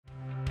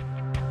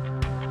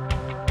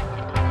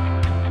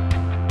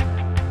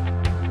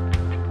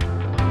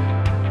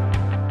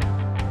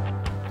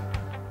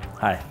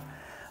Hi.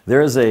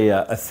 There is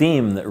a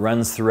theme that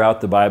runs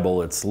throughout the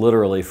Bible. It's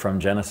literally from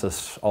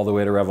Genesis all the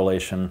way to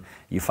Revelation.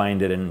 You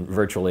find it in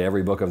virtually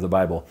every book of the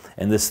Bible.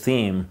 And this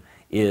theme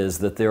is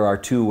that there are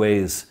two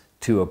ways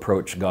to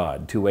approach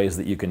God, two ways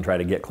that you can try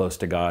to get close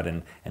to God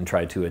and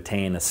try to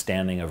attain a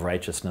standing of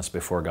righteousness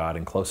before God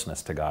and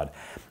closeness to God.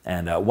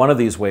 And one of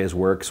these ways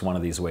works, one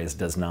of these ways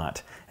does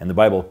not. And the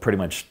Bible pretty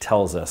much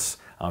tells us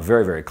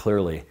very, very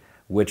clearly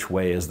which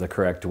way is the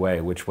correct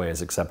way, which way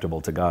is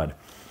acceptable to God.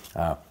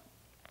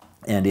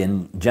 And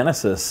in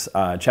Genesis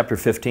chapter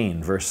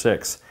 15, verse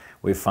 6,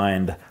 we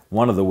find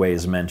one of the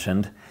ways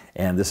mentioned,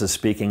 and this is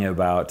speaking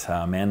about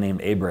a man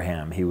named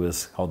Abraham. He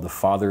was called the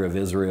father of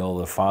Israel,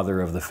 the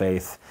father of the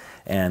faith,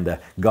 and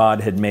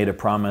God had made a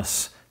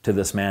promise to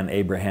this man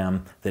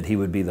Abraham that he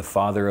would be the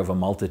father of a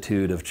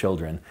multitude of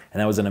children. And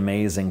that was an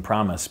amazing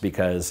promise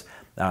because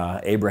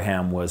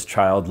Abraham was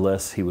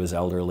childless, he was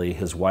elderly,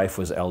 his wife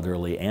was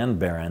elderly and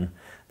barren.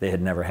 They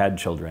had never had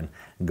children.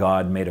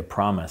 God made a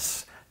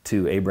promise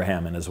to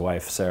Abraham and his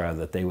wife Sarah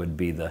that they would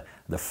be the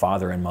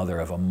father and mother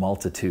of a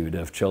multitude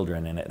of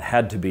children, and it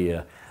had to be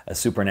a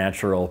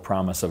supernatural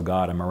promise of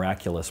God, a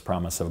miraculous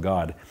promise of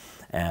God,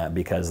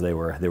 because they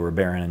were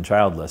barren and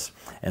childless.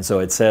 And so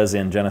it says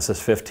in Genesis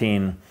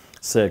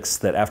 15:6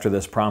 that after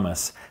this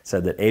promise,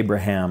 said that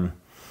Abraham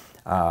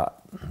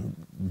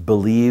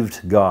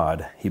believed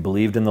God, he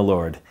believed in the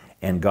Lord,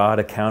 and God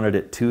accounted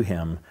it to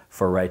him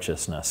for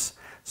righteousness.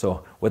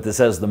 So what this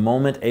says, the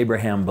moment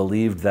Abraham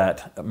believed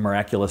that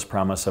miraculous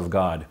promise of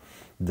God,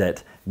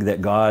 that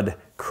God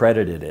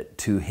credited it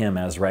to him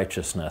as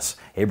righteousness.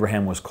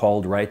 Abraham was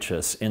called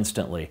righteous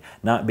instantly,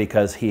 not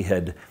because he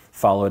had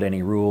followed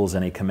any rules,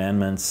 any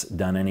commandments,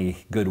 done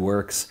any good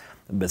works,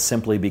 but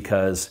simply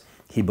because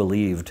he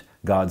believed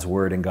God's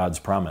word and God's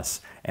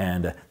promise.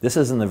 And this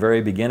is in the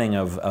very beginning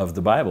of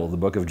the Bible, the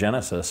book of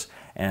Genesis,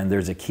 and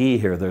there's a key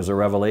here, there's a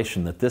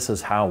revelation that this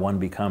is how one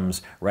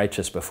becomes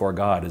righteous before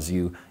God,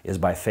 is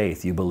by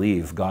faith. You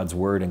believe God's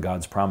word and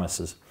God's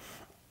promises.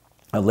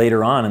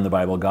 Later on in the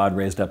Bible, God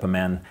raised up a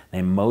man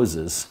named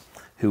Moses,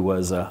 who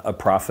was a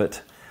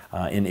prophet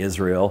in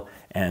Israel,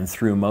 and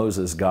through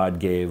Moses, God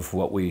gave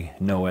what we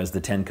know as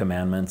the Ten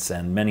Commandments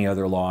and many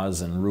other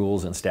laws and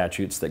rules and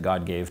statutes that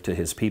God gave to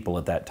his people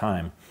at that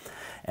time.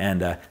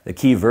 And the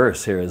key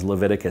verse here is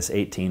Leviticus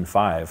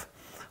 18:5,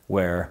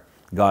 where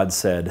God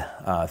said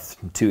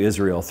to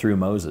Israel through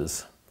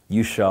Moses,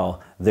 "You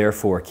shall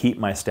therefore keep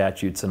my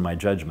statutes and my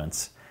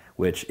judgments,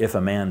 which if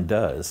a man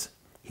does,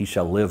 he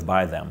shall live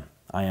by them.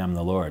 I am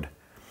the Lord."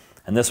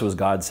 And this was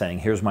God saying,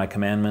 here's my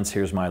commandments,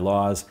 here's my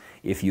laws.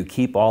 If you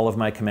keep all of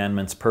my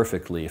commandments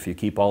perfectly, if you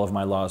keep all of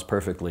my laws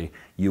perfectly,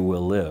 you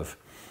will live.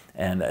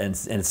 And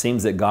it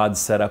seems that God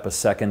set up a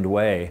second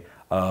way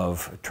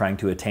of trying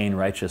to attain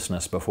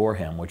righteousness before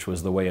him, which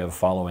was the way of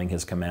following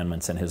his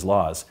commandments and his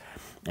laws.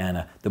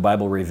 And the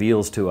Bible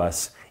reveals to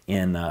us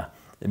in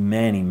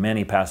many,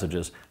 many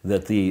passages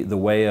that the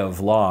way of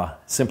law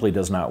simply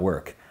does not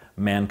work.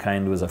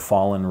 Mankind was a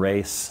fallen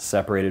race,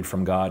 separated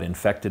from God,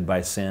 infected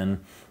by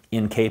sin,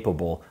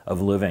 incapable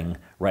of living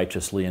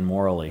righteously and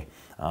morally,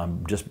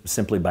 just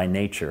simply by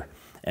nature.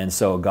 And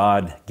so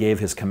God gave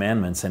his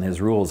commandments and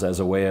his rules as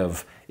a way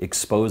of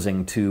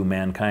exposing to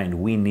mankind,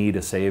 we need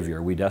a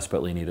Savior, we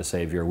desperately need a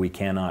Savior, we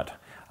cannot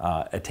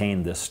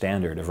attain this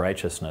standard of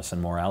righteousness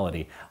and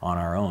morality on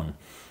our own.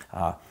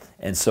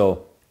 And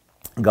so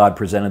God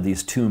presented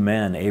these two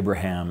men,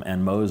 Abraham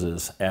and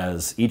Moses,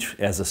 as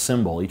a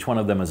symbol, each one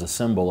of them as a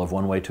symbol of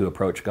one way to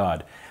approach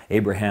God.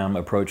 Abraham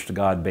approached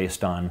God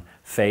based on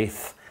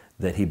faith,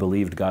 that he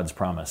believed God's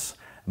promise.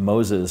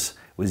 Moses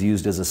was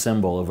used as a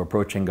symbol of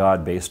approaching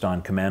God based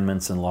on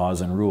commandments and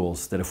laws and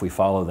rules, that if we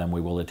follow them,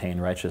 we will attain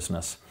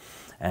righteousness.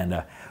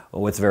 And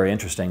what's very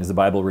interesting is the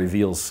Bible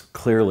reveals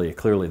clearly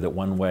that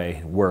one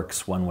way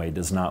works, one way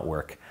does not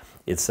work.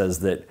 It says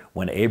that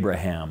when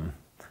Abraham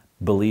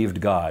believed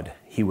God,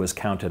 he was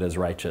counted as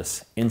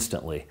righteous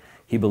instantly.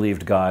 He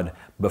believed God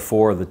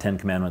before the Ten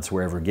Commandments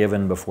were ever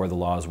given, before the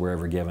laws were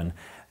ever given.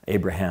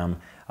 Abraham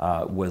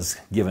was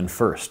given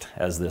first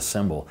as this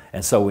symbol.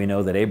 And so we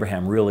know that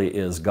Abraham really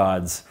is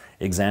God's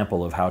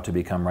example of how to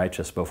become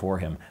righteous before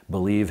him.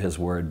 Believe his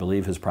word,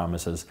 believe his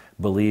promises,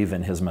 believe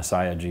in his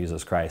Messiah,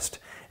 Jesus Christ,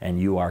 and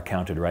you are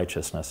counted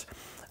righteousness.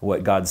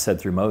 What God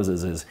said through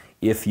Moses is,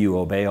 if you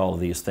obey all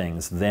of these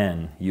things,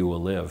 then you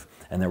will live.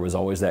 And there was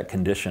always that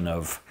condition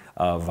of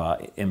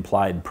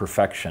implied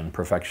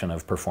perfection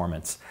of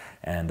performance,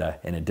 and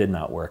it did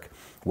not work.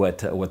 What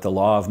the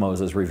law of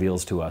Moses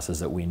reveals to us is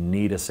that we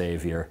need a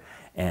Savior,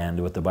 and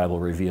what the Bible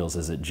reveals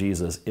is that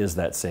Jesus is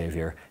that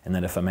Savior, and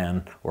that if a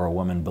man or a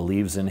woman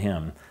believes in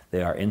him,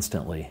 they are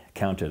instantly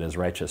counted as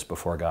righteous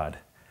before God.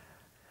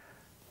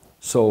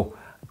 So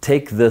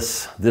take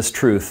this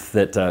truth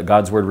that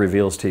God's Word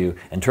reveals to you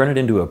and turn it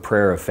into a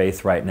prayer of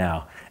faith right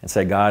now and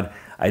say, God,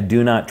 I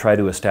do not try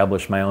to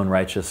establish my own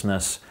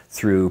righteousness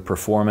through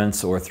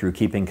performance or through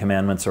keeping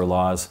commandments or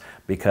laws,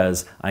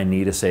 because I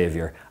need a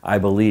Savior. I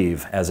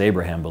believe, as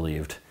Abraham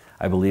believed,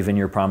 I believe in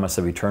your promise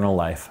of eternal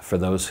life for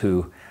those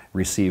who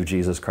receive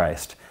Jesus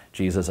Christ.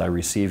 Jesus, I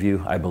receive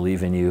you, I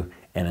believe in you,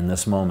 and in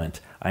this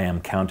moment I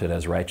am counted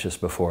as righteous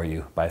before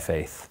you by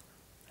faith.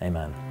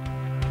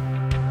 Amen.